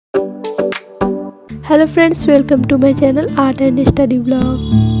Hello friends, welcome to my channel Art and Study Vlog.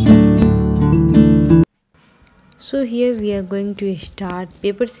 So here we are going to start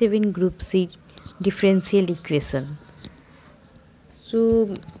paper 7 group C differential equation.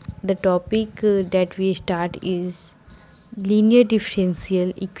 So the topic that we start is linear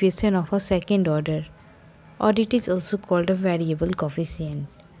differential equation of a second order, or it is also called a variable coefficient.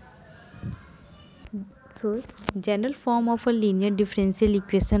 So general form of a linear differential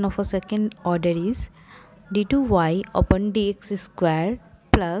equation of a second order is d2y upon dx square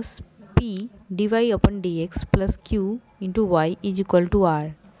plus p dy upon dx plus q into y is equal to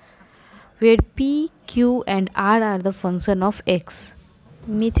r, where p, q and r are the function of x.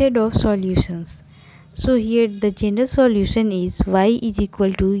 Method of solutions. So here the general solution is y is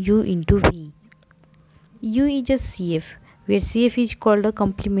equal to u into v. U is a CF, where CF is called a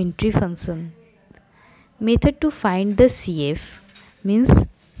complementary function. Method to find the CF means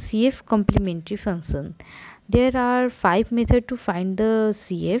CF complementary function. There are 5 methods to find the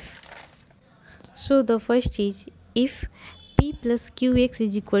CF. So the first is, if p plus qx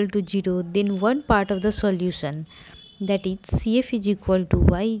is equal to 0, then one part of the solution, that is CF is equal to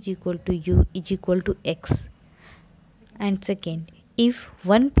y is equal to u is equal to x. And second, if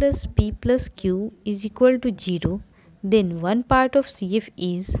 1 plus p plus q is equal to 0, then one part of CF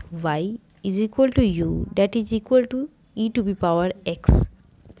is y is equal to u, that is equal to e to the power x.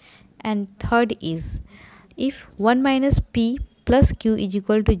 And third is, if 1 minus p plus q is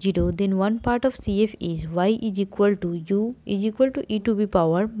equal to 0, then one part of CF is y is equal to u is equal to e to the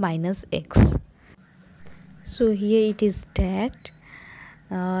power minus x. So here it is that.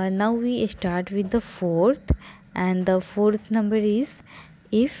 Now we start with the fourth, and the fourth number is,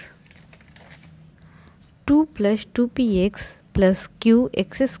 if 2 plus 2px plus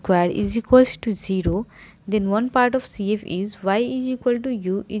qx square is equals to 0, then one part of CF is y is equal to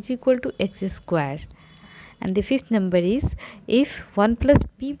u is equal to x square. And the fifth number is, if 1 plus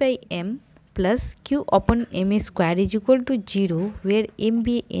p by m plus q upon m square is equal to 0, where m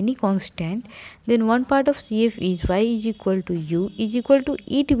be any constant, then one part of CF is y is equal to u is equal to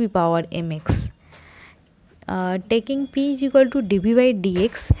e to the power mx. Taking p is equal to dp by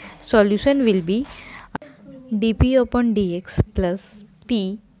dx, solution will be dp upon dx plus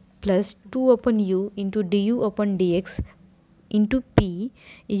p plus 2 upon u into du upon dx into p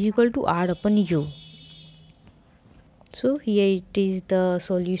is equal to r upon u. So here it is the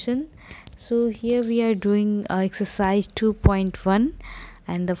solution. So here we are doing exercise 2.1,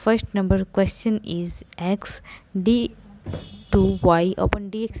 and the first number question is x d2y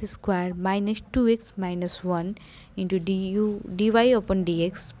upon dx square minus 2x minus 1 into du dy upon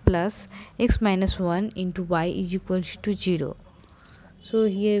dx plus x minus 1 into y is equals to 0. So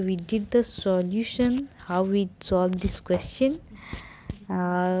here we did the solution, how we solve this question.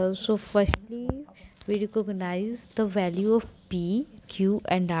 So firstly, we recognize the value of p, q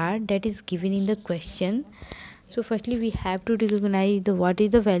and r that is given in the question. So firstly we have to recognize what is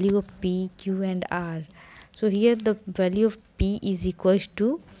the value of p, q and r. So here the value of p is equals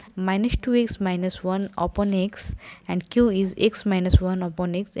to minus 2x minus 1 upon x, and q is x minus 1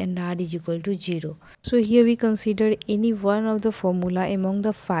 upon x, and r is equal to 0. So here we consider any one of the formula among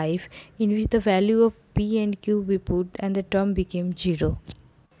the 5 in which the value of p and q we put and the term became 0.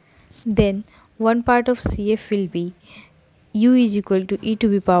 Then one part of CF will be u is equal to e to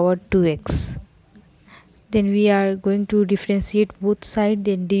the power 2x. Then we are going to differentiate both sides,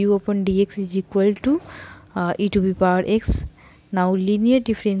 then du upon dx is equal to e to the power x. Now linear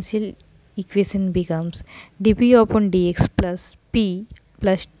differential equation becomes dp upon dx plus p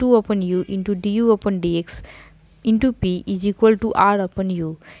plus 2 upon u into du upon dx into p is equal to r upon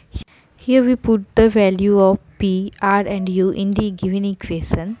u. Here we put the value of p, r and u in the given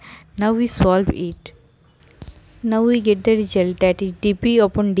equation. Now we solve it. Now we get the result, that is dp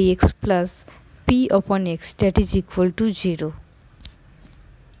upon dx plus p upon x, that is equal to 0.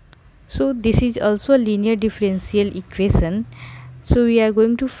 So this is also a linear differential equation. So we are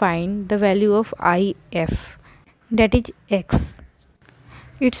going to find the value of if, that is x.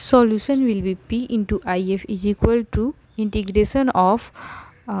 Its solution will be p into if is equal to integration of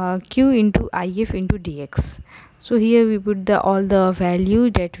q into if into dx. So here we put all the value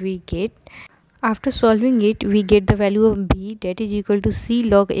that we get. After solving it, we get the value of b, that is equal to c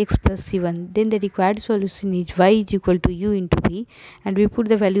log x plus c1. Then the required solution is y is equal to u into v, and we put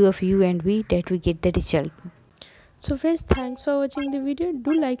the value of u and v, that we get the result. So friends, thanks for watching the video.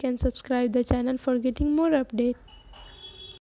 Do like and subscribe the channel for getting more updates.